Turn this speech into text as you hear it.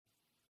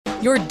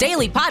your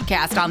daily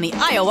podcast on the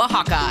Iowa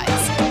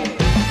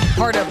Hawkeyes.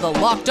 Part of the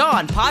Locked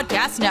On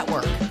Podcast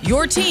Network,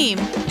 your team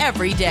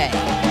every day.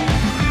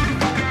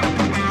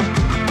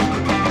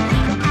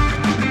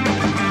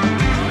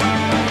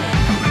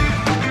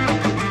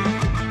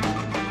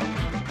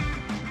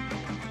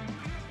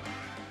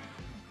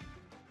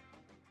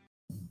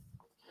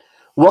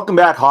 Welcome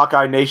back,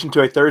 Hawkeye Nation,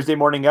 to a Thursday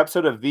morning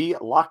episode of the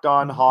Locked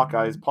On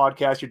Hawkeyes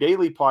podcast, your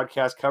daily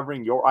podcast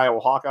covering your Iowa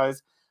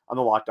Hawkeyes on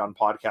the Locked On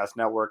Podcast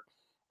Network.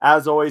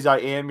 As always, I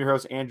am your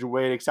host, Andrew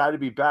Wade, excited to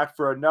be back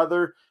for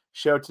another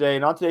show today.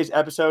 And on today's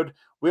episode,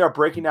 we are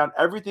breaking down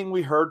everything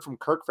we heard from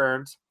Kirk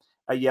Ferentz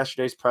at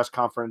yesterday's press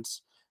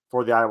conference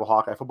for the Iowa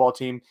Hawkeye football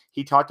team.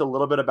 He talked a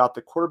little bit about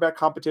the quarterback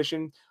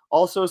competition,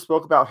 also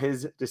spoke about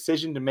his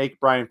decision to make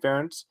Brian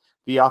Ferentz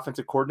the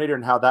offensive coordinator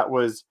and how that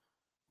was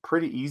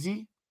pretty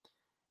easy.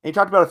 And he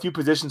talked about a few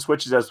position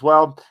switches as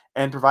well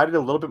and provided a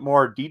little bit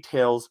more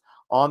details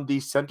on the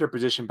center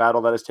position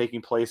battle that is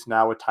taking place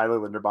now with Tyler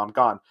Linderbaum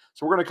gone.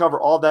 So we're going to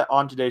cover all that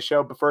on today's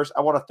show. But first,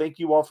 I want to thank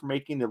you all for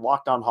making the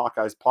Locked On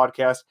Hawkeyes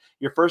podcast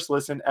your first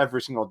listen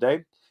every single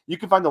day. You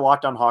can find the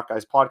Locked On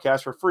Hawkeyes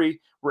podcast for free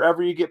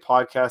wherever you get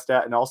podcasts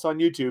at, and also on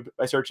YouTube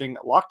by searching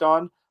Locked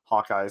On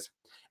Hawkeyes.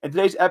 And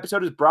today's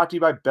episode is brought to you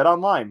by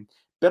BetOnline.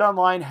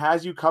 BetOnline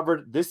has you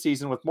covered this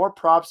season with more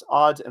props,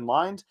 odds, and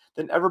lines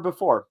than ever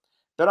before.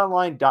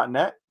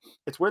 BetOnline.net,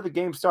 it's where the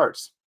game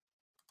starts.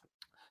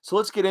 So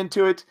let's get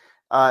into it.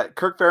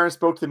 Kirk Ferentz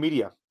spoke to the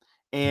media,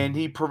 and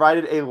he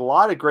provided a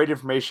lot of great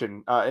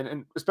information,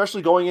 and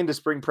especially going into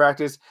spring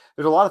practice.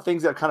 There's a lot of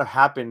things that kind of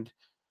happened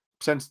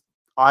since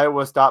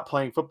Iowa stopped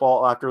playing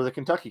football after the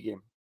Kentucky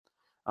game.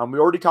 We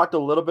already talked a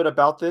little bit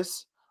about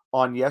this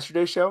on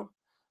yesterday's show,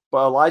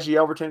 but Elijah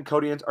Yelverton,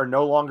 Cody Ince are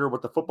no longer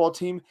with the football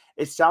team.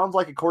 It sounds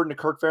like, according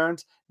to Kirk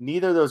Ferentz,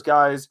 neither of those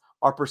guys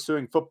are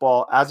pursuing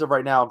football as of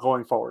right now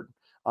going forward.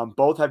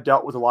 Both have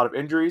dealt with a lot of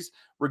injuries.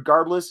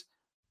 Regardless,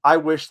 I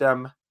wish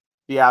them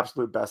the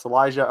absolute best.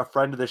 Elijah, a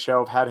friend of the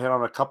show, I've had him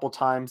on a couple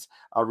times.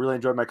 I really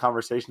enjoyed my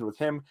conversations with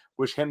him.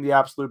 Wish him the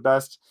absolute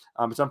best.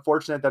 It's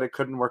unfortunate that it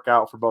couldn't work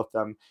out for both of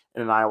them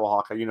in an Iowa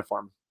Hawkeye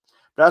uniform.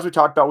 But as we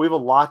talked about, we have a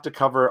lot to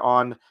cover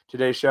on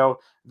today's show.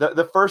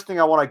 The first thing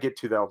I want to get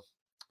to, though,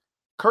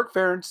 Kirk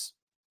Ferentz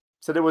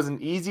said it was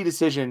an easy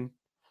decision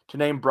to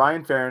name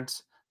Brian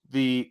Ferentz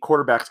the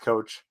quarterback's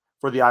coach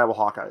for the Iowa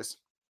Hawkeyes.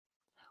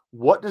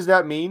 What does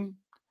that mean?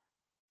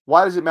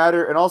 Why does it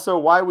matter? And also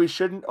why we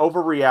shouldn't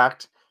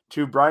overreact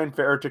to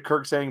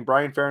Kirk saying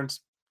Brian Ferentz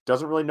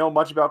doesn't really know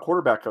much about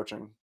quarterback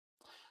coaching.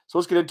 So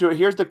let's get into it.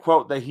 Here's the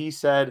quote that he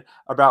said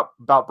about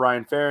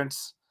Brian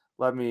Ferentz.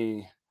 Let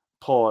me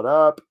pull it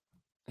up.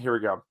 Here we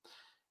go.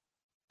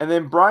 And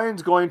then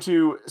Brian's going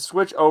to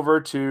switch over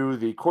to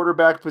the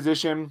quarterback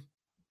position.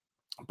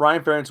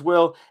 Brian Ferentz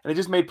will, and it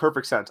just made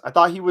perfect sense. I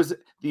thought he was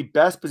the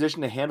best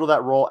position to handle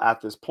that role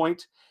at this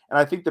point. And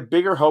I think the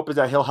bigger hope is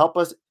that he'll help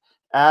us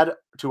add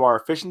to our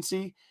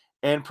efficiency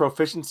and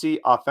proficiency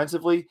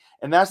offensively.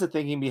 And that's the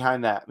thinking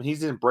behind that. And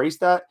he's embraced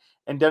that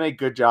and done a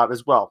good job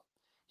as well.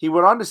 He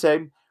went on to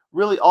say,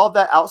 really, all of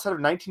that outside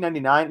of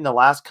 1999 in the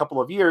last couple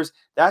of years,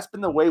 that's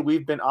been the way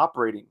we've been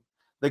operating.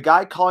 The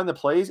guy calling the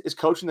plays is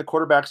coaching the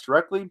quarterbacks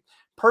directly.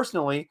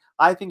 Personally,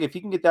 I think if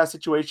he can get that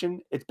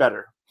situation, it's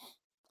better.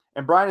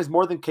 And Brian is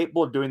more than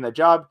capable of doing that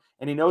job,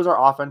 and he knows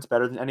our offense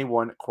better than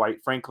anyone,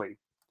 quite frankly.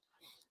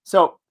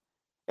 So,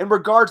 in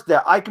regards to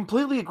that, I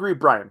completely agree with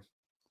Brian.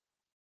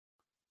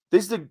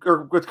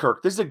 With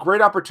Kirk, this is a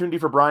great opportunity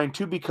for Brian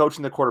to be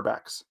coaching the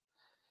quarterbacks.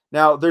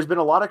 Now, there's been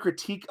a lot of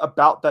critique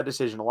about that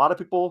decision. A lot of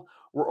people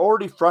were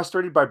already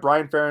frustrated by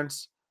Brian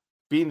Ferentz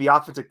being the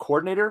offensive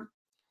coordinator.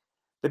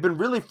 They've been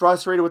really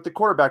frustrated with the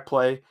quarterback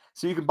play.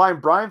 So you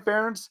combine Brian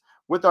Ferentz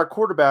with our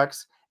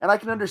quarterbacks, and I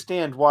can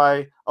understand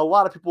why a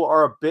lot of people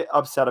are a bit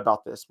upset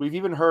about this. We've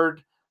even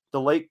heard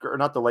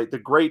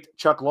the great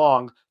Chuck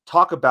Long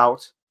talk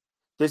about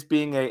this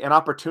being an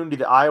opportunity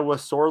that Iowa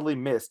sorely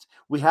missed.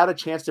 We had a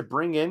chance to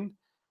bring in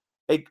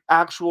an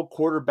actual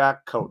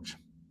quarterback coach.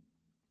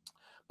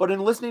 But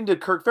in listening to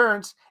Kirk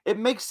Ferentz, it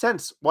makes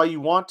sense why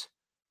you want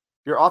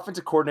your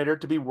offensive coordinator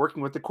to be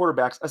working with the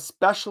quarterbacks,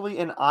 especially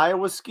in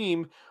Iowa's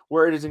scheme,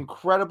 where it is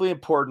incredibly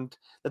important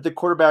that the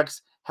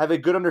quarterbacks have a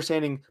good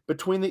understanding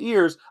between the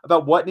ears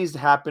about what needs to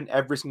happen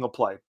every single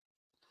play.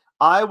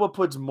 Iowa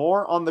puts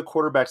more on the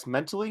quarterbacks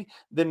mentally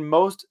than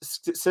most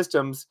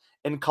systems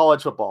in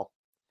college football.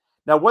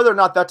 Now, whether or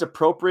not that's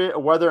appropriate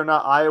or whether or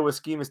not Iowa's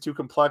scheme is too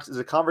complex is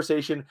a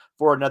conversation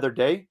for another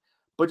day.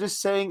 But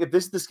just saying, if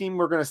this is the scheme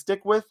we're going to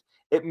stick with,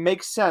 it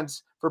makes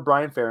sense for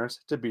Brian Ferentz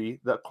to be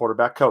the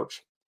quarterback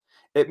coach.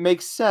 It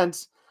makes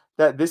sense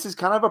that this is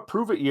kind of a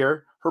prove-it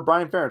year for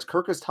Brian Ferentz.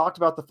 Kirk has talked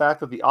about the fact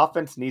that the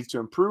offense needs to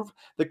improve.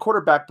 The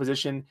quarterback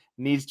position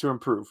needs to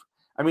improve.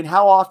 I mean,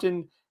 how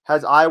often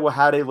has Iowa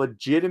had a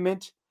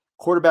legitimate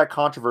quarterback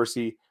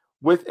controversy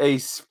with a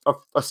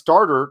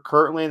starter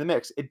currently in the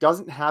mix? It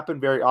doesn't happen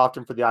very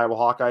often for the Iowa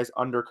Hawkeyes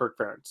under Kirk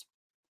Ferentz.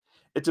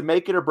 It's a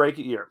make it or break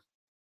it year.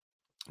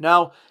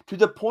 Now, to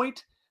the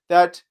point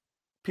that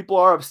people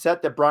are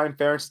upset that Brian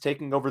Ferentz is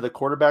taking over the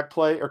quarterback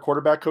play or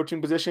quarterback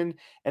coaching position.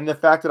 And the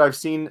fact that I've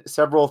seen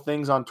several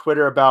things on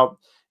Twitter about,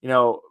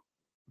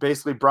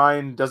 basically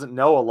Brian doesn't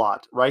know a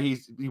lot, right?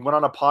 He went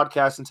on a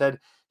podcast and said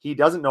he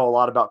doesn't know a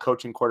lot about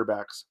coaching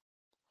quarterbacks.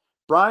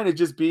 Brian is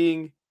just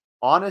being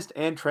honest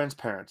and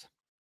transparent.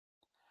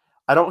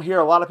 I don't hear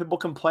a lot of people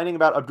complaining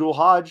about Abdul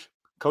Hodge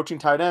coaching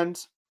tight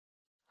ends.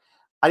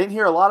 I didn't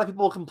hear a lot of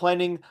people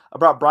complaining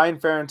about Brian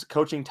Ferentz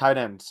coaching tight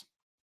ends.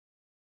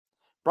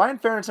 Brian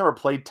Ferentz never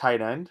played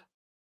tight end.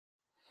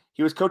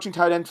 He was coaching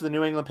tight end for the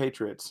New England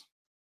Patriots.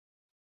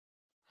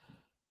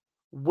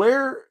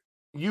 Where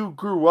you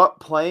grew up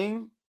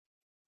playing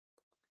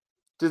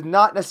does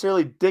not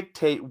necessarily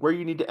dictate where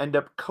you need to end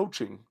up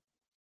coaching.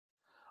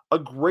 A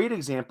great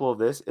example of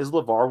this is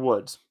LeVar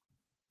Woods.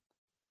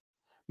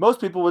 Most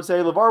people would say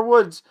LeVar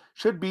Woods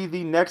should be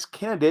the next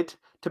candidate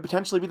to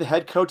potentially be the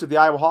head coach of the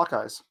Iowa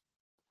Hawkeyes.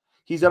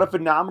 He's done a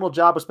phenomenal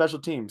job with special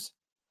teams.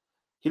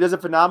 He does a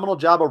phenomenal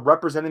job of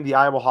representing the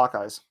Iowa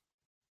Hawkeyes.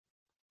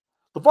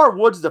 LeVar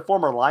Woods is a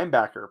former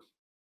linebacker.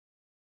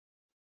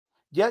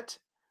 Yet,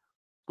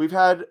 we've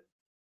had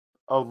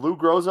a Lou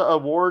Groza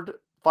Award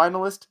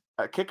finalist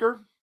at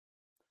kicker.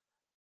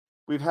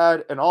 We've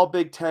had an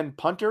All-Big Ten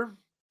punter.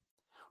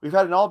 We've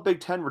had an All-Big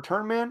Ten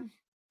return man.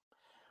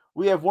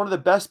 We have one of the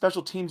best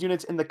special teams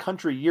units in the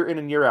country year in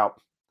and year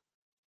out.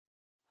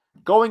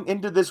 Going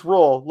into this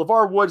role,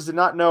 LeVar Woods did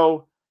not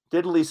know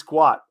diddly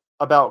squat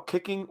about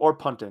kicking or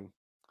punting.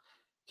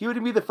 He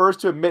would be the first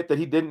to admit that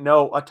he didn't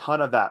know a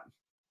ton of that.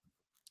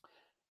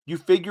 You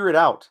figure it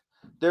out.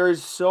 There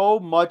is so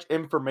much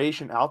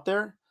information out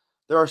there.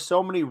 There are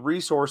so many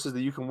resources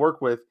that you can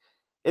work with.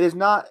 It is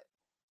not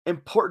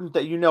important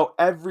that you know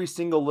every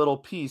single little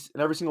piece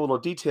and every single little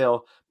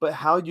detail, but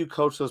how you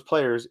coach those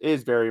players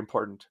is very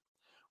important.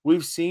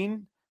 We've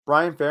seen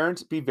Brian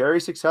Ferentz be very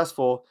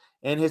successful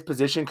in his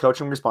position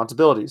coaching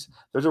responsibilities.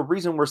 There's a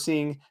reason we're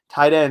seeing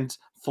tight ends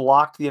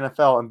flock to the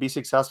NFL and be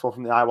successful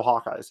from the Iowa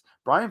Hawkeyes.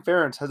 Brian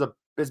Ferentz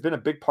has been a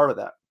big part of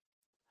that.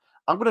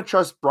 I'm going to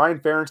trust Brian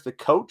Ferentz, the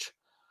coach,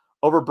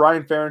 over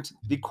Brian Ferentz,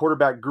 the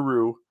quarterback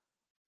guru,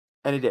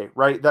 any day,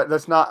 right?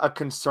 That's not a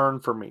concern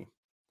for me.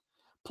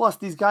 Plus,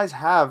 these guys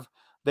have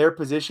their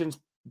position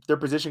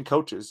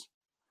coaches,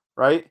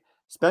 right?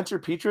 Spencer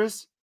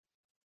Petras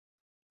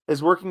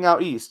is working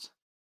out east.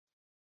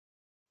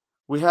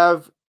 We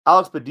have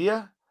Alex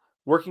Padilla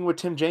working with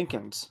Tim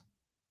Jenkins.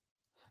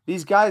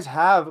 These guys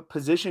have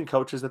position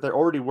coaches that they're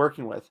already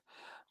working with.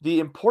 The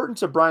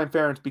importance of Brian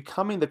Ferentz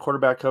becoming the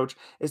quarterback coach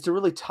is to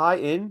really tie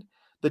in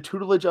the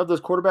tutelage of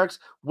those quarterbacks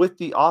with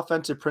the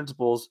offensive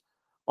principles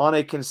on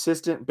a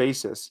consistent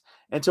basis.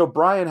 And so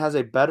Brian has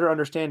a better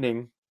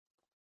understanding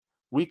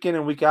week in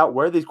and week out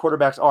where these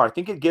quarterbacks are. I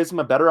think it gives him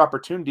a better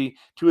opportunity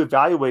to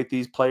evaluate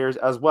these players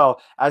as well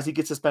as he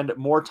gets to spend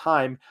more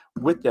time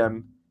with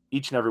them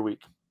each and every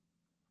week.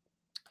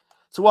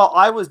 So while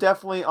I was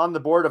definitely on the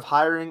board of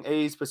hiring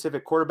a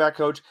specific quarterback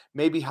coach,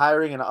 maybe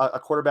hiring a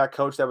quarterback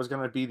coach that was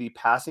going to be the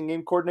passing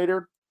game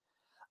coordinator,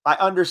 I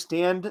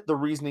understand the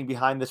reasoning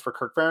behind this for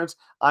Kirk Ferentz.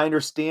 I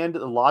understand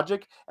the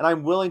logic, and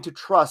I'm willing to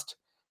trust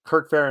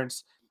Kirk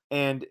Ferentz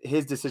and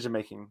his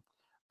decision-making.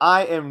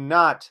 I am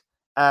not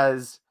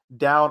as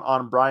down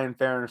on Brian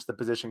Ferentz, the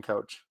position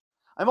coach.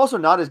 I'm also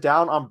not as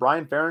down on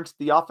Brian Ferentz,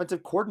 the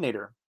offensive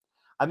coordinator.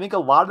 I think a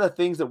lot of the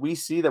things that we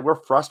see that we're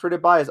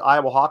frustrated by as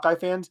Iowa Hawkeye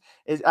fans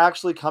is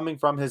actually coming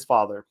from his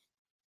father.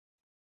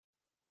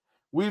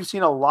 We've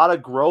seen a lot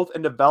of growth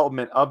and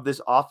development of this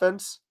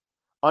offense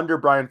under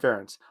Brian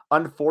Ferentz.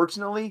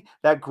 Unfortunately,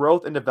 that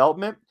growth and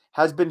development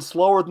has been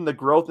slower than the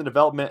growth and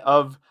development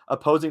of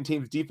opposing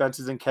teams'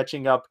 defenses and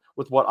catching up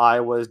with what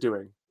Iowa is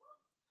doing.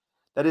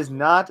 That is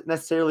not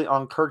necessarily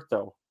on Kirk,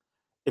 though.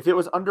 If it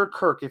was under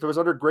Kirk, if it was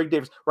under Greg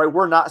Davis, right,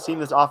 we're not seeing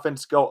this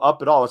offense go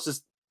up at all. It's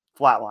just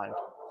flatlined.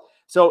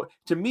 So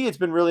to me, it's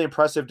been really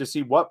impressive to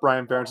see what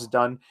Brian Ferentz has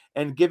done,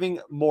 and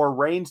giving more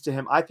reins to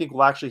him, I think,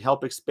 will actually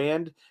help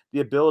expand the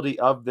ability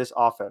of this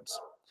offense.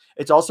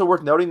 It's also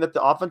worth noting that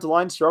the offensive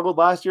line struggled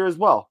last year as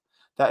well.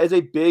 That is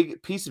a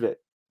big piece of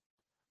it.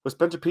 With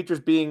Spencer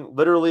Petras being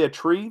literally a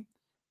tree,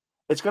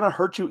 it's going to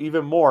hurt you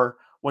even more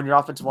when your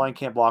offensive line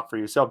can't block for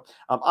you. So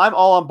I'm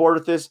all on board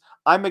with this.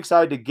 I'm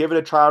excited to give it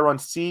a trial run,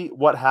 see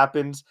what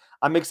happens.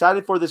 I'm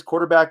excited for this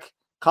quarterback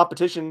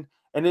competition.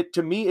 And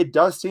to me, it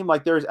does seem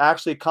like there is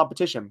actually a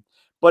competition,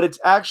 but it's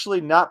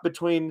actually not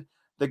between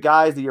the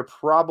guys that you're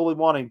probably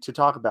wanting to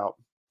talk about.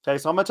 Okay,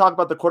 so I'm going to talk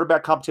about the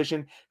quarterback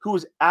competition, who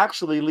is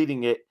actually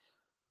leading it,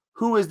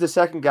 who is the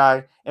second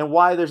guy, and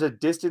why there's a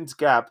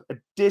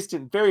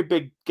very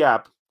big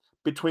gap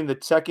between the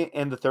second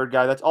and the third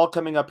guy. That's all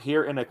coming up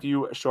here in a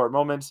few short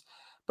moments.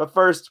 But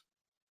first,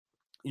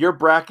 your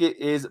bracket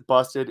is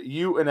busted.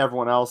 You and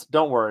everyone else,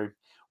 don't worry.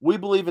 We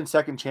believe in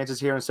second chances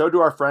here, and so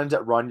do our friends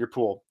at Run Your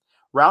Pool.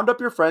 Round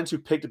up your friends who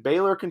picked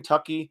Baylor,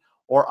 Kentucky,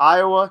 or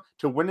Iowa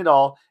to win it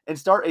all and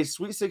start a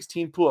Sweet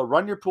 16 pool at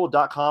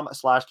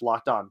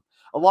runyourpool.com/lockedon.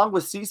 Along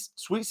with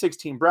Sweet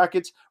 16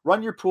 brackets,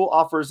 Run Your Pool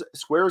offers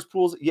squares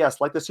pools,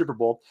 yes, like the Super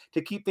Bowl,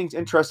 to keep things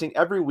interesting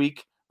every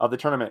week of the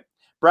tournament.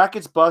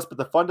 Brackets bust, but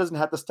the fun doesn't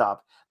have to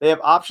stop. They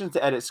have options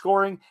to edit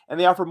scoring, and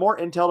they offer more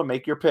intel to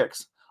make your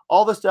picks.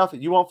 All the stuff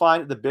that you won't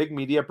find at the big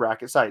media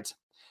bracket sites.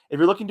 If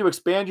you're looking to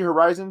expand your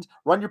horizons,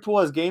 Run Your Pool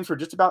has games for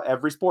just about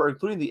every sport,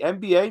 including the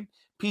NBA,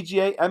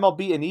 PGA,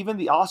 MLB, and even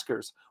the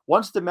Oscars.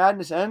 Once the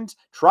madness ends,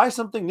 try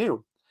something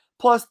new.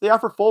 Plus, they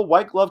offer full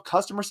white glove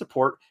customer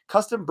support,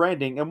 custom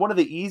branding, and one of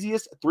the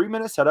easiest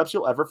 3-minute setups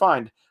you'll ever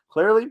find.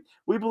 Clearly,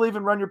 we believe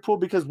in Run Your Pool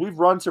because we've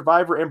run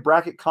Survivor and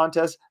bracket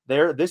contests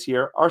there this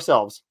year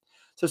ourselves.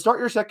 So start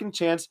your second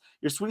chance,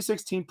 your Sweet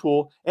 16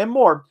 pool, and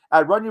more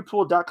at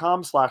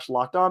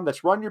runyourpool.com/lockedon.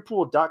 That's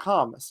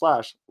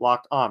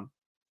runyourpool.com/lockedon.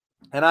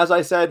 And as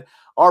I said,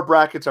 our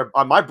brackets are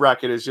my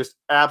bracket is just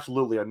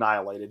absolutely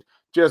annihilated.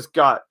 Just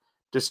got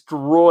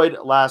destroyed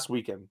last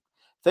weekend.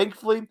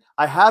 Thankfully,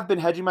 I have been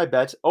hedging my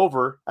bets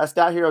over at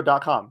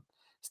StatHero.com.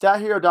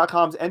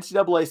 StatHero.com's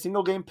NCAA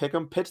single game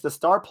pick'em pits the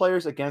star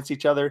players against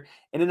each other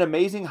in an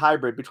amazing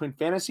hybrid between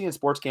fantasy and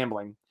sports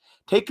gambling.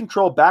 Take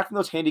control back from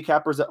those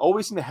handicappers that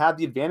always seem to have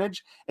the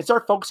advantage and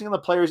start focusing on the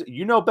players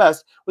you know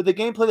best with a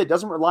gameplay that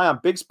doesn't rely on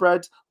big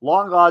spreads,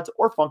 long odds,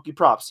 or funky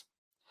props.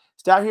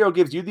 Stat Hero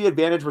gives you the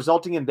advantage,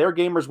 resulting in their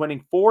gamers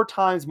winning 4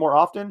 times more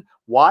often.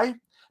 Why?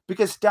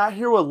 Because Stat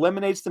Hero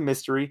eliminates the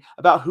mystery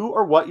about who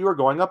or what you are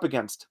going up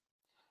against.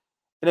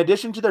 In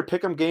addition to their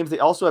pick'em games, they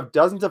also have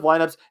dozens of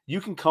lineups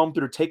you can comb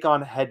through to take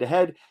on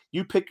head-to-head.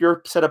 You pick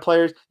your set of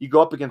players, you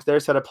go up against their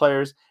set of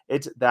players.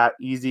 It's that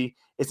easy.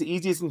 It's the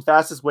easiest and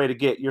fastest way to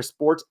get your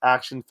sports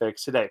action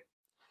fix today.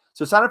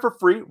 So sign up for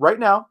free right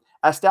now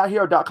at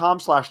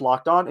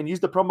stathero.com/lockedon and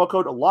use the promo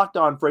code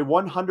LOCKEDON for a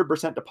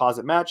 100%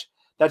 deposit match.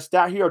 That's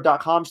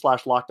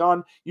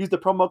stathero.com/lockedon. Use the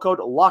promo code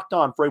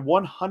LOCKEDON for a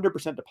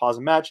 100%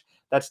 deposit match.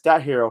 That's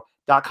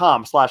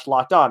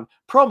stathero.com/lockedon.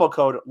 Promo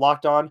code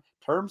LOCKEDON.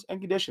 Terms and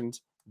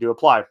conditions do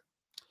apply.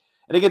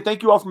 And again,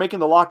 thank you all for making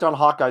the Locked On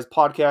Hawkeyes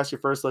podcast your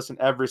first listen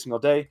every single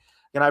day.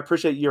 And I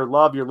appreciate your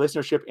love, your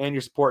listenership, and your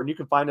support. And you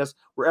can find us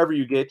wherever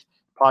you get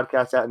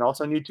podcasts at, and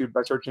also on YouTube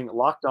by searching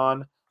Locked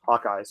On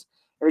Hawkeyes.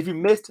 And if you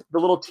missed the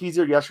little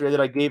teaser yesterday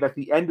that I gave at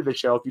the end of the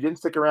show, if you didn't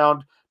stick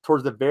around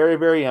towards the very,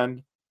 very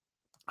end,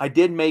 I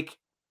did make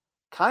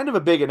kind of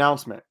a big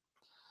announcement.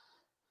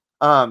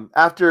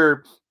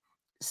 After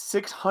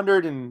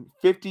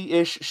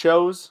 650-ish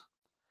shows,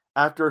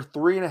 after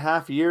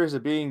 3.5 years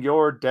of being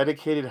your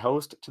dedicated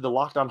host to the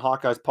Locked On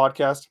Hawkeyes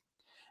podcast,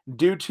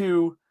 due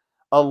to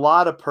a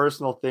lot of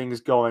personal things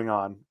going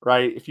on,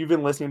 right? If you've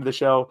been listening to the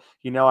show,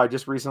 you know I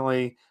just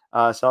recently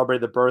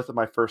celebrated the birth of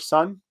my first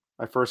son,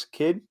 my first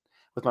kid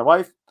with my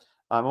wife.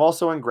 I'm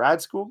also in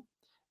grad school,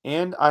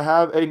 and I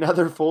have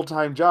another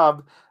full-time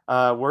job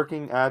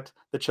working at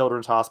the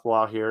Children's Hospital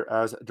out here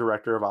as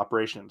Director of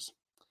Operations.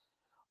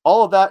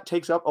 All of that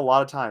takes up a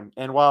lot of time.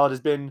 And while it has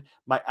been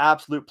my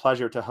absolute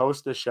pleasure to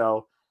host this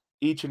show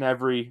each and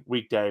every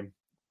weekday,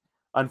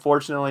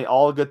 unfortunately,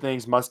 all good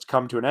things must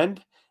come to an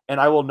end. And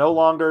I will no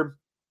longer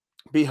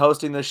be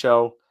hosting the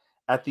show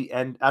after the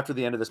end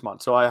of this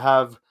month. So I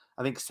have,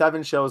 I think,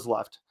 7 shows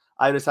left.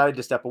 I decided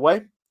to step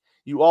away.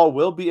 You all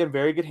will be in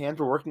very good hands.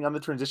 We're working on the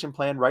transition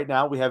plan right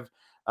now. We have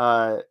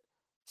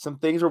some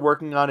things we're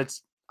working on.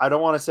 I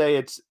don't want to say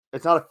it's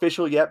not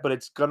official yet, but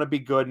it's going to be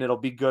good, and it'll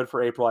be good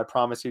for April. I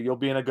promise you. You'll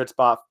be in a good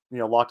spot,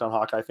 Locked On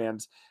Hawkeye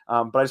fans.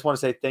 But I just want to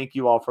say thank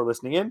you all for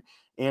listening in.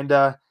 And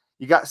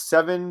you got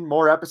 6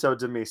 more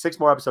episodes of me.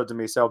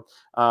 So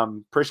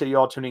appreciate you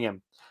all tuning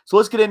in. So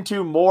let's get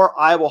into more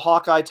Iowa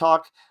Hawkeye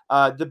talk.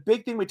 The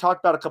big thing we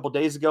talked about a couple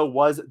days ago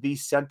was the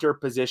center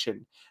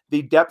position.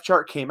 The depth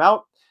chart came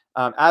out.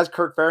 As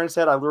Kirk Ferentz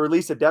said, I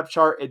released a depth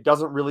chart. It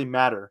doesn't really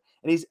matter.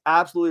 And he's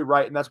absolutely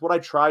right. And that's what I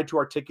tried to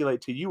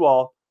articulate to you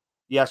all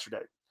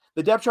yesterday.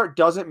 The depth chart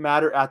doesn't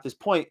matter at this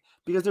point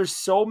because there's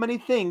so many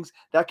things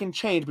that can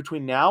change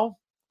between now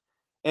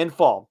and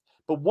fall.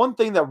 But one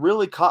thing that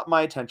really caught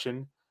my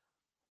attention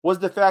was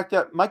the fact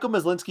that Michael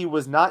Myslinski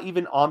was not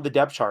even on the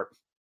depth chart.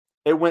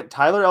 It went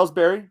Tyler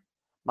Ellsbury,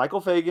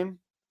 Matt Fagan,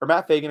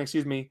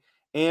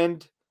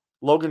 and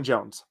Logan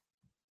Jones.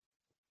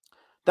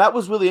 That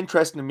was really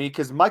interesting to me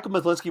because Michael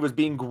Myslinski was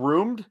being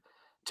groomed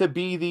to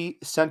be the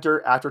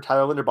center after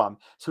Tyler Linderbaum.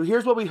 So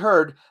here's what we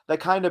heard that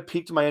kind of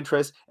piqued my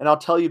interest, and I'll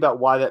tell you about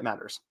why that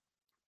matters.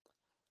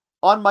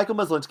 On Michael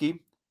Myslinski,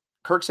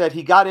 Kirk said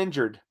he got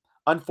injured,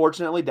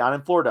 unfortunately, down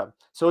in Florida.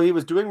 So he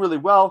was doing really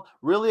well,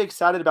 really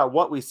excited about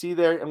what we see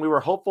there, and we were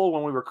hopeful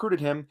when we recruited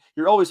him.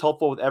 You're always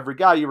hopeful with every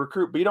guy you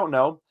recruit, but you don't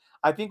know.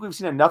 I think we've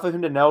seen enough of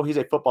him to know he's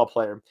a football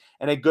player,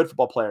 and a good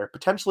football player.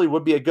 Potentially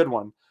would be a good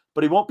one,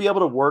 but he won't be able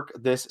to work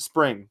this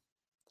spring.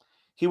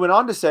 He went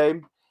on to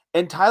say,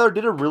 and Tyler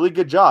did a really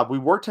good job. We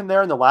worked him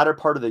there in the latter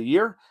part of the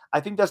year. I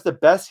think that's the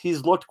best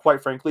he's looked,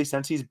 quite frankly,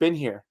 since he's been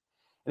here.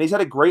 And he's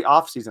had a great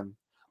offseason.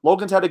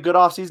 Logan's had a good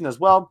offseason as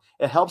well.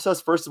 It helps us,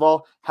 first of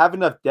all, have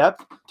enough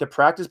depth to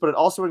practice, but it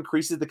also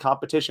increases the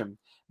competition.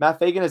 Matt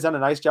Fagan has done a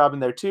nice job in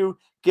there too.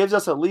 Gives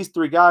us at least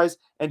 3 guys,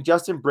 and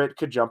Justin Britt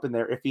could jump in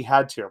there if he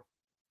had to.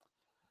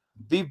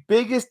 The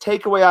biggest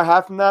takeaway I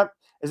have from that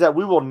is that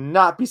we will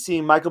not be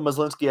seeing Michael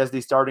Myslinski as the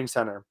starting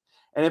center.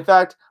 And in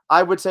fact,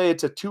 I would say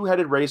it's a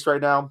 2-headed race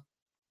right now.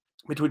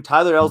 between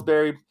Tyler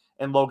Ellsbury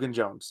and Logan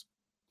Jones.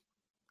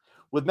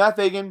 With Matt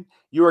Fagan,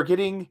 you are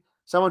getting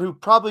someone who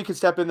probably could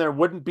step in there,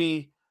 wouldn't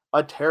be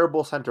a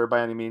terrible center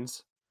by any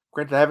means.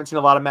 Granted, I haven't seen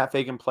a lot of Matt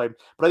Fagan play,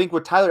 but I think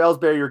with Tyler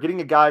Ellsbury, you're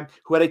getting a guy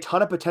who had a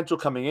ton of potential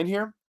coming in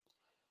here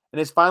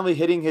and is finally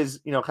hitting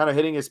his, kind of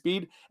hitting his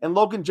speed. And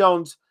Logan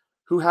Jones,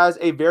 who has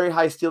a very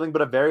high ceiling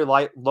but a very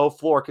low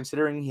floor,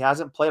 considering he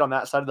hasn't played on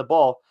that side of the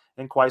ball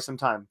in quite some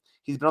time.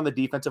 He's been on the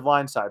defensive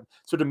line side.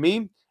 So to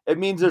me, it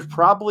means there's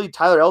probably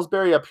Tyler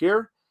Ellsbury up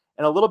here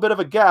and a little bit of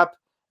a gap.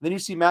 Then you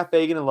see Matt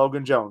Fagan and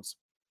Logan Jones.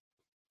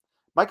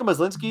 Michael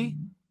Myslinski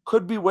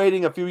could be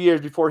waiting a few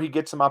years before he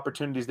gets some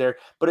opportunities there.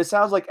 But it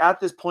sounds like at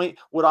this point,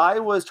 what I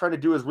was trying to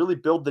do is really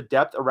build the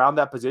depth around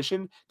that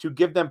position to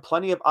give them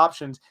plenty of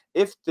options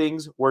if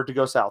things were to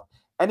go south.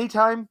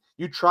 Anytime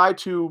you try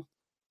to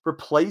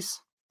replace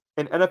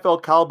an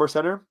NFL caliber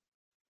center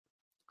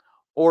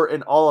or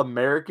an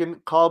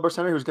All-American caliber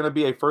center who's going to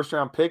be a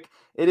first-round pick,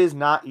 it is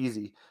not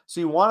easy. So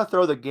you want to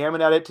throw the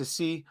gamut at it to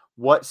see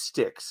what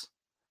sticks.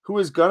 Who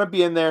is going to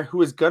be in there,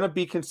 who is going to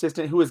be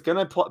consistent, who is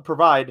going to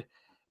provide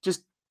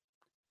just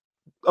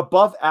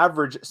above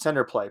average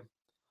center play.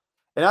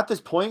 And at this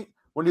point,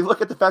 when you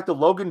look at the fact that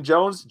Logan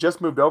Jones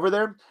just moved over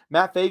there,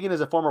 Matt Fagan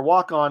is a former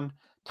walk-on,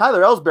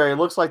 Tyler Ellsbury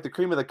looks like the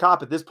cream of the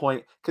crop at this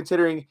point,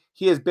 considering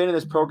he has been in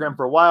this program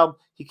for a while.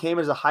 He came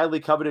as a highly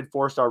coveted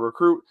 4-star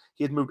recruit.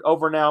 He has moved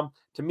over now.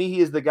 To me,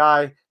 he is the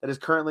guy that is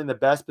currently in the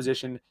best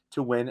position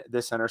to win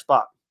this center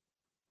spot.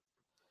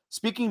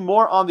 Speaking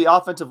more on the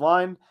offensive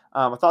line,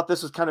 I thought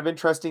this was kind of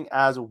interesting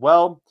as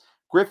well.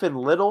 Griffin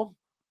Little,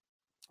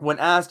 when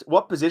asked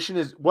what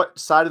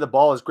side of the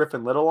ball is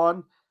Griffin Little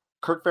on,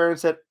 Kirk Ferentz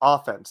said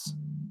offense.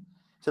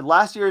 He said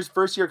last year's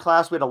first-year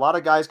class, we had a lot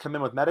of guys come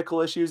in with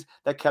medical issues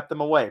that kept them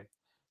away.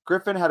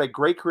 Griffin had a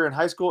great career in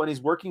high school, and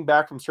he's working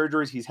back from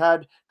surgeries he's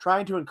had,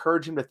 trying to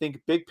encourage him to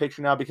think big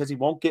picture now because he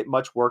won't get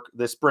much work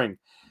this spring.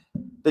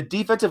 The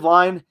defensive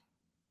line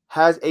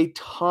has a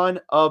ton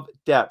of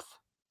depth.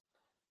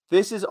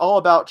 This is all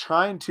about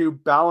trying to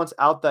balance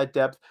out that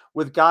depth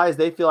with guys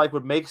they feel like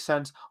would make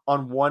sense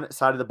on one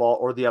side of the ball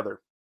or the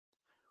other.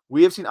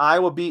 We have seen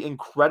Iowa be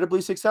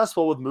incredibly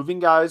successful with moving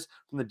guys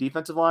from the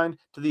defensive line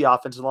to the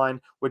offensive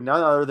line with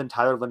none other than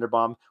Tyler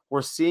Linderbaum.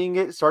 We're seeing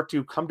it start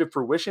to come to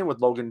fruition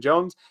with Logan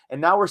Jones, and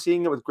now we're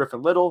seeing it with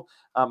Griffin Little,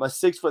 a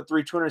 6'3",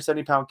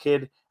 270-pound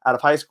kid out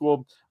of high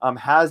school,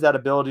 has that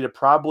ability to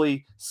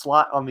probably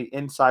slot on the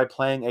inside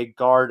playing a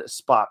guard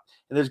spot.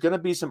 And there's going to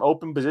be some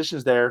open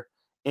positions there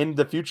in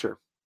the future.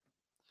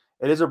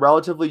 It is a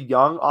relatively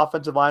young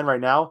offensive line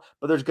right now,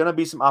 but there's going to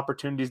be some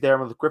opportunities there.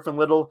 With Griffin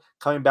Little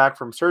coming back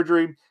from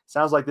surgery,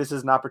 sounds like this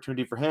is an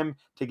opportunity for him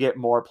to get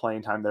more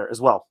playing time there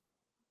as well.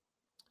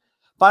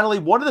 Finally,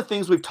 one of the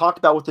things we've talked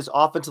about with this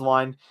offensive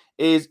line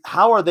is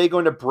how are they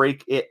going to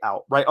break it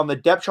out, right? On the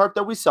depth chart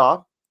that we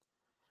saw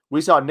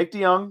Nick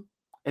DeYoung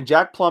and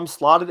Jack Plum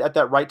slotted at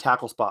that right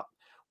tackle spot.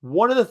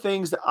 One of the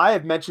things that I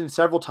have mentioned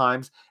several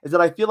times is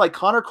that I feel like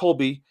Connor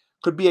Colby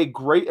could be a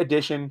great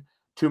addition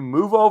to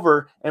move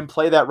over and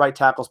play that right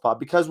tackle spot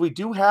because we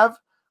do have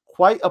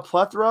quite a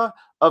plethora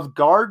of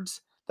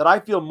guards that I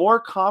feel more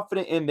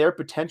confident in their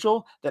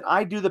potential than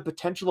I do the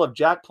potential of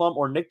Jack Plum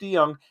or Nick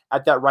DeYoung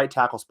at that right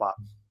tackle spot.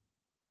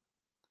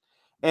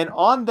 And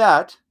on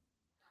that,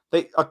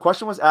 a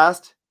question was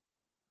asked,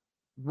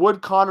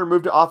 would Connor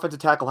move to offensive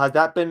tackle? Has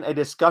that been a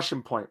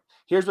discussion point?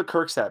 Here's what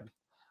Kirk said.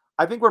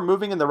 I think we're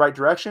moving in the right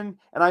direction,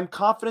 and I'm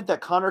confident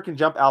that Connor can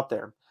jump out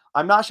there.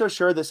 I'm not so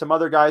sure that some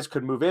other guys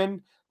could move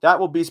in. That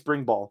will be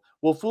spring ball.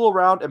 We'll fool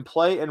around and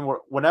play, and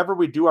whenever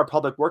we do our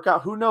public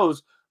workout, who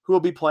knows who will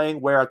be playing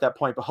where at that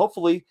point. But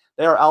hopefully,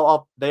 they are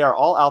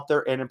all out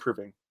there and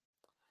improving.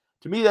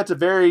 To me, that's a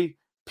very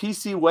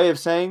PC way of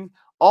saying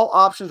all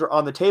options are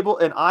on the table,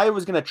 and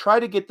Iowa's going to try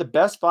to get the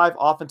best 5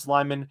 offensive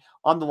linemen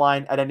on the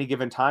line at any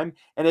given time.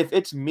 And if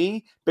it's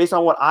me, based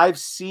on what I've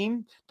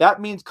seen, that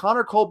means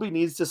Connor Colby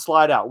needs to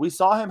slide out. We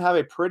saw him have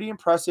a pretty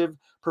impressive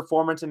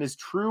performance in his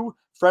true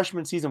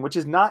freshman season, which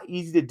is not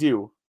easy to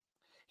do.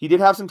 He did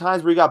have some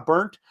times where he got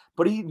burnt,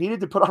 but he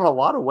needed to put on a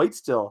lot of weight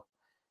still.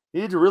 He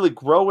needed to really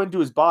grow into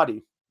his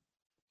body.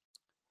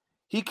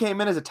 He came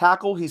in as a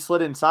tackle. He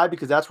slid inside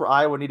because that's where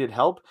Iowa needed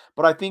help,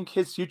 but I think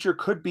his future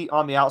could be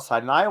on the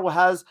outside. And Iowa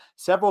has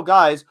several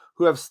guys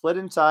who have slid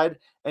inside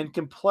and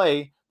can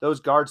play those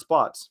guard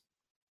spots.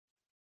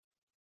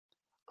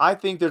 I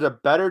think there's a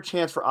better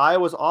chance for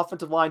Iowa's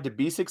offensive line to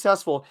be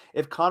successful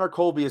if Connor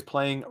Colby is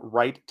playing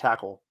right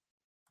tackle.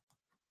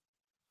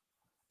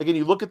 Again,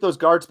 you look at those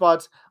guard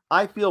spots,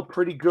 I feel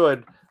pretty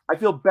good. I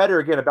feel better,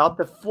 again, about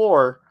the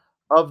floor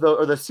of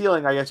the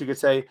ceiling, I guess you could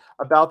say,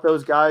 about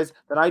those guys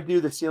than I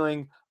do the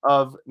ceiling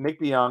of Nick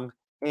DeYoung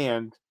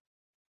and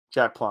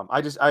Jack Plum.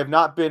 I have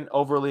not been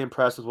overly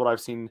impressed with what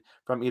I've seen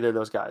from either of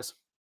those guys.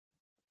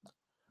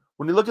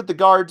 When you look at the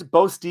guards,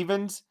 Bo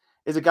Stevens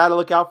is a guy to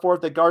look out for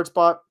at the guard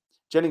spot.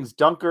 Jennings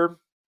Dunker,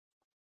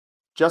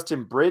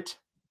 Justin Britt.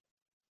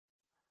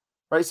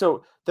 Right,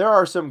 so there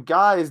are some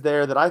guys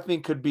there that I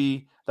think could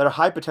be that are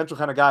high potential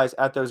kind of guys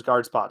at those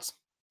guard spots.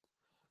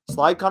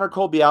 Slide Connor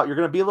Colby out. You're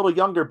going to be a little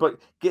younger, but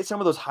get some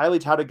of those highly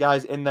touted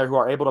guys in there who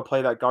are able to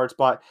play that guard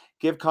spot.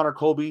 Give Connor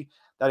Colby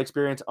that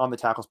experience on the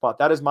tackle spot.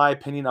 That is my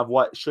opinion of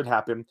what should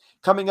happen.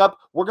 Coming up,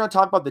 we're going to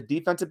talk about the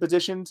defensive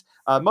positions.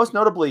 Most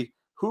notably,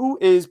 who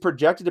is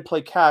projected to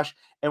play cash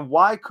and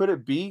why could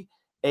it be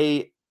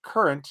a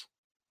current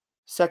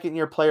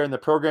second-year player in the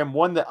program,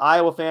 one that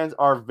Iowa fans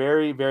are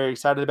very, very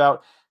excited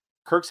about.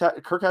 Kirk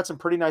had some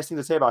pretty nice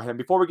things to say about him.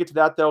 Before we get to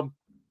that, though,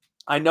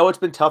 I know it's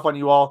been tough on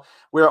you all.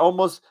 We're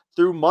almost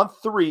through month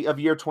 3 of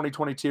year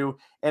 2022,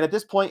 and at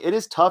this point, it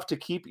is tough to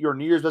keep your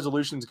New Year's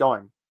resolutions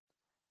going.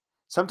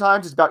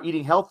 Sometimes it's about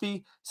eating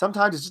healthy.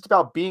 Sometimes it's just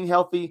about being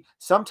healthy.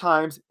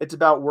 Sometimes it's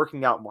about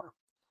working out more.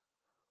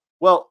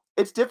 Well,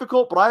 it's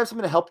difficult, but I have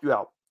something to help you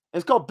out. And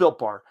it's called Built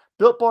Bar.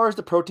 Built Bar is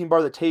the protein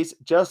bar that tastes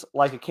just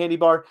like a candy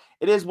bar.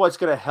 It is what's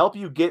going to help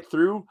you get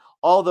through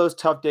all those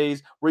tough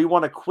days where you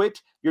want to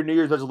quit your New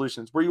Year's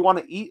resolutions, where you want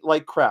to eat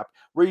like crap,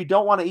 where you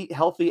don't want to eat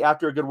healthy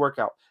after a good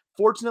workout.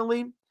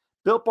 Fortunately,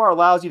 Built Bar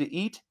allows you to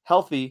eat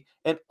healthy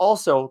and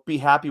also be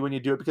happy when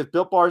you do it because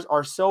Built Bars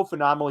are so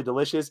phenomenally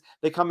delicious.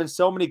 They come in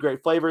so many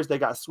great flavors. They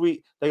got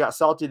sweet, they got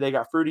salty, they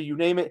got fruity, you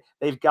name it,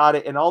 they've got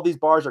it. And all these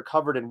bars are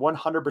covered in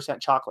 100%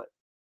 chocolate.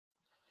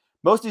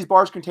 Most of these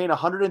bars contain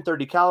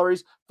 130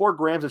 calories, 4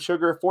 grams of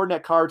sugar, 4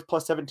 net carbs,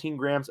 plus 17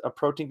 grams of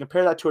protein.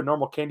 Compare that to a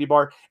normal candy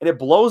bar, and it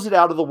blows it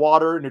out of the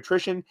water,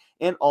 nutrition,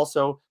 and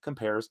also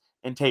compares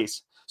in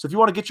taste. So if you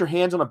want to get your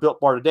hands on a Built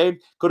Bar today,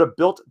 go to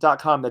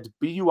Built.com, that's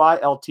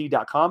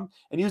BUILT.com,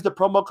 and use the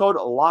promo code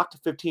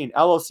LOCKED15,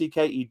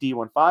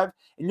 LOCKED15,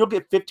 and you'll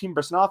get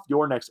 15% off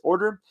your next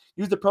order.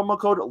 Use the promo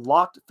code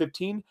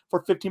LOCKED15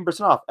 for 15%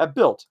 off at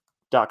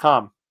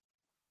Built.com.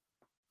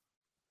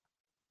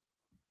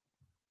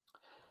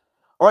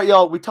 All right,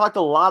 y'all, we talked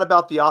a lot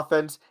about the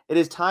offense. It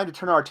is time to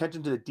turn our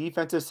attention to the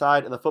defensive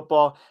side of the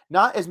football.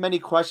 Not as many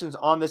questions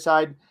on this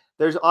side.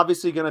 There's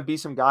obviously going to be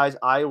some guys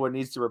Iowa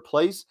needs to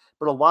replace,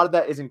 but a lot of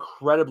that is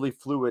incredibly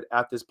fluid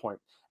at this point.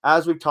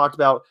 As we've talked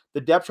about,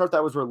 the depth chart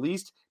that was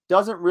released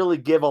doesn't really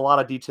give a lot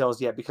of details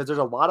yet because there's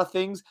a lot of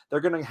things that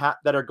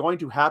are going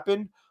to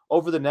happen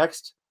over the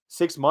next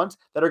 6 months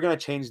that are going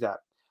to change that.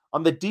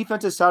 On the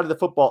defensive side of the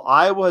football,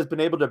 Iowa has been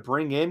able to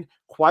bring in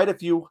quite a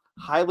few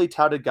highly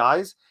touted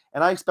guys,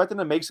 and I expect them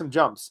to make some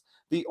jumps.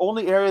 The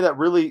only area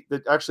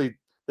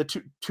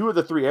the two of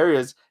the 3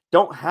 areas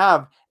don't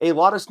have a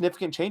lot of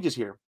significant changes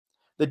here.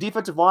 The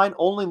defensive line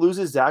only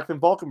loses Zach Van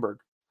Valkenburg.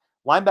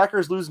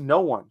 Linebackers lose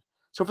no one.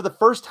 So for the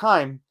first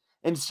time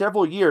in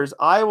several years,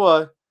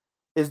 Iowa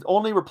is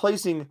only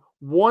replacing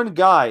one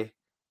guy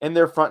in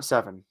their front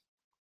 7.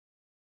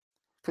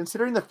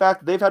 Considering the fact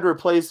that they've had to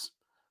replace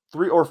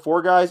 3 or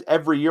 4 guys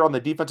every year on the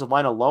defensive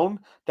line alone,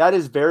 that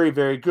is very,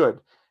 very good.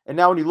 And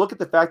now when you look at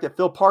the fact that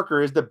Phil Parker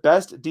is the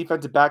best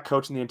defensive back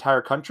coach in the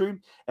entire country,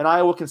 and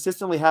Iowa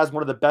consistently has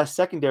one of the best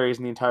secondaries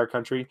in the entire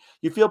country,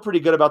 you feel pretty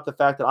good about the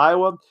fact that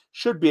Iowa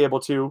should be able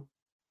to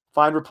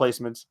find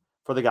replacements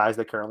for the guys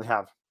they currently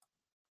have.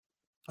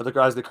 Or the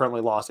guys they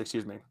currently lost,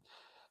 excuse me.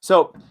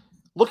 So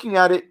looking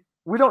at it,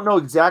 we don't know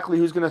exactly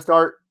who's going to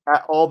start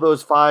at all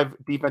those 5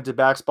 defensive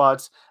back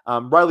spots.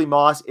 Riley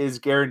Moss is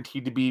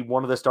guaranteed to be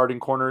one of the starting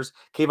corners.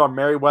 Kayvon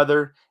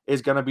Merriweather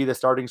is going to be the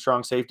starting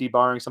strong safety,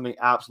 barring something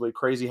absolutely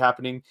crazy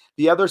happening.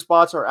 The other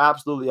spots are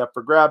absolutely up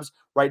for grabs.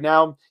 Right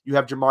now, you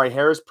have Jamari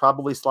Harris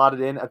probably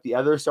slotted in at the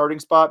other starting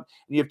spot,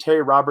 and you have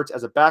Terry Roberts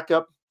as a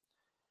backup.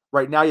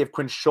 Right now, you have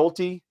Quinn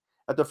Schulte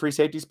at the free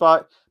safety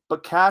spot.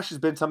 But cash has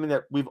been something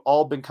that we've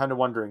all been kind of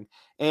wondering.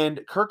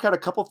 And Kirk had a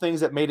couple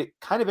things that made it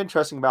kind of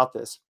interesting about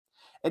this.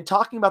 And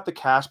talking about the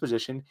cash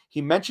position, he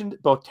mentioned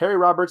both Terry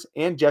Roberts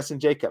and Justin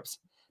Jacobs.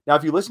 Now,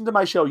 if you listened to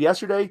my show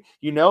yesterday,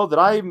 you know that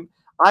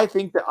I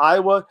think that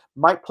Iowa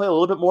might play a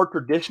little bit more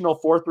traditional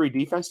 4-3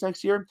 defense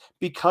next year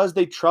because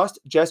they trust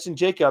Justin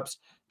Jacobs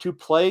to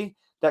play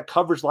that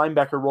coverage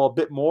linebacker role a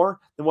bit more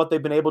than what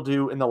they've been able to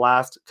do in the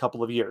last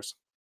couple of years.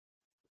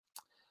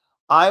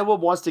 Iowa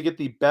wants to get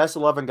the best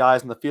 11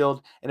 guys in the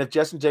field, and if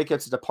Justin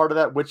Jacobs is a part of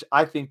that, which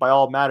I think by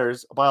all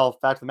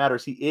facts that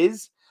matters, he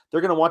is, they're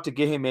going to want to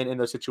get him in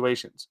those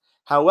situations.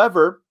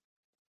 However,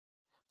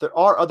 there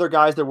are other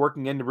guys they're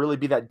working in to really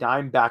be that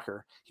dime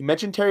backer. He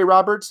mentioned Terry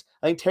Roberts.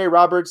 I think Terry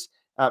Roberts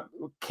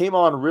came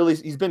on really,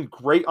 he's been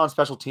great on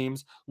special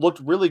teams,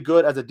 looked really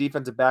good as a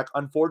defensive back,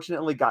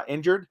 unfortunately got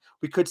injured.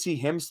 We could see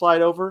him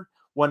slide over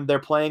when they're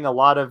playing a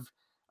lot of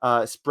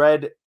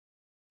spread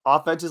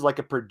offenses like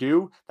a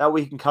Purdue. That way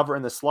he can cover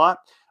in the slot.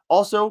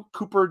 Also,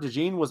 Cooper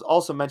DeJean was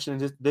also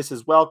mentioning this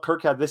as well.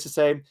 Kirk had this to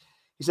say.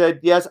 He said,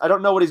 yes, I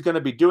don't know what he's going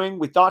to be doing.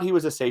 We thought he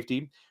was a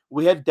safety.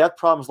 We had depth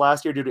problems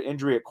last year due to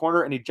injury at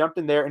corner, and he jumped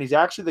in there, and he's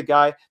actually the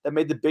guy that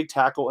made the big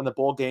tackle in the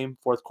bowl game,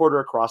 4th quarter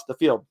across the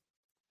field.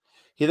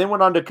 He then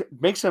went on to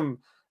make some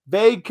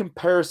vague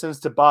comparisons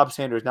to Bob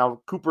Sanders.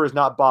 Now, Cooper is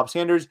not Bob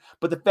Sanders,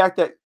 but the fact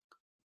that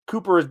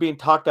Cooper is being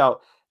talked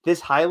about this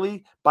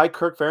highly by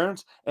Kirk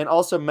Ferentz, and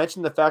also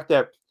mentioned the fact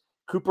that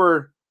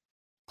Cooper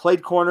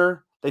played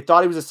corner. They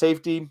thought he was a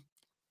safety.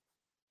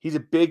 He's a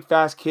big,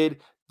 fast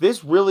kid.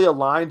 This really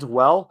aligns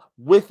well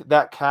with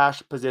that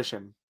cash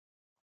position.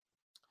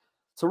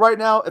 So right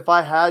now, if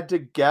I had to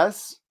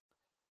guess,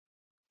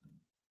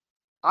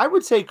 I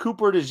would say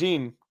Cooper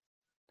DeJean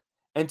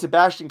and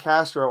Sebastian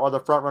Castro are the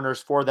front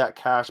runners for that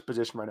cash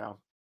position right now.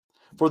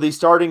 For the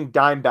starting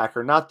dime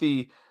backer, not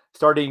the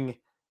starting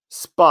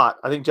spot.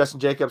 I think Justin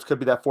Jacobs could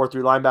be that 4-3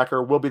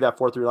 linebacker, will be that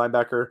 4-3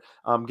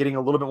 linebacker, getting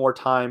a little bit more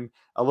time,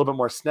 a little bit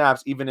more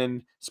snaps, even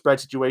in spread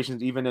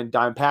situations, even in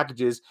dime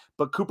packages.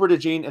 But Cooper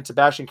DeJean and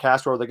Sebastian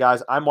Castro are the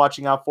guys I'm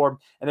watching out for,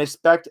 and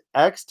expect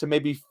X to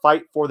maybe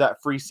fight for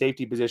that free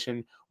safety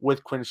position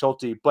with Quinn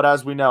Schulte. But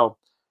as we know,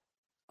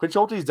 Quinn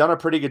Schulte's done a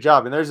pretty good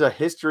job, and there's a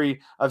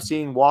history of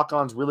seeing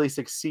walk-ons really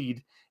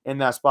succeed in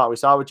that spot. We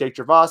saw it with Jake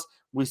Gervais.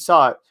 We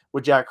saw it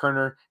with Jack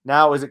Kerner.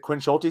 Now, is it Quinn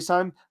Schulte's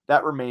time?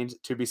 That remains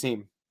to be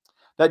seen.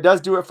 That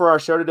does do it for our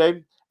show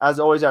today. As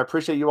always, I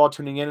appreciate you all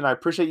tuning in, and I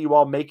appreciate you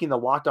all making the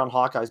Locked On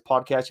Hawkeyes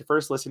podcast your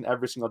first listen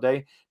every single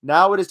day.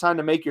 Now it is time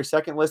to make your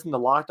second listen to the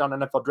Locked On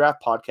NFL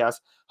Draft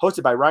podcast,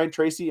 hosted by Ryan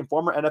Tracy and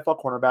former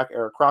NFL cornerback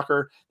Eric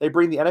Crocker. They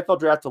bring the NFL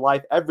Draft to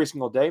life every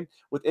single day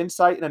with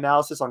insight and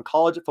analysis on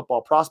college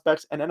football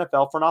prospects and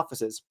NFL front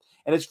offices.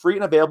 And it's free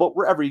and available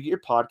wherever you get your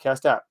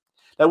podcast at.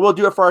 That will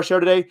do it for our show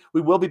today.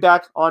 We will be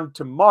back on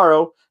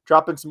tomorrow,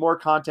 dropping some more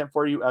content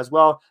for you as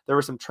well. There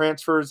were some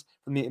transfers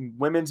from the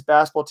women's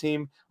basketball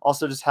team.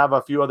 Also, just have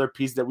a few other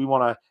pieces that we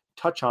want to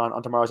touch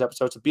on tomorrow's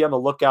episode. So be on the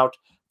lookout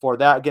for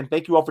that. Again,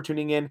 thank you all for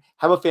tuning in.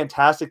 Have a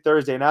fantastic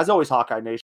Thursday. And as always, Hawkeye Nation,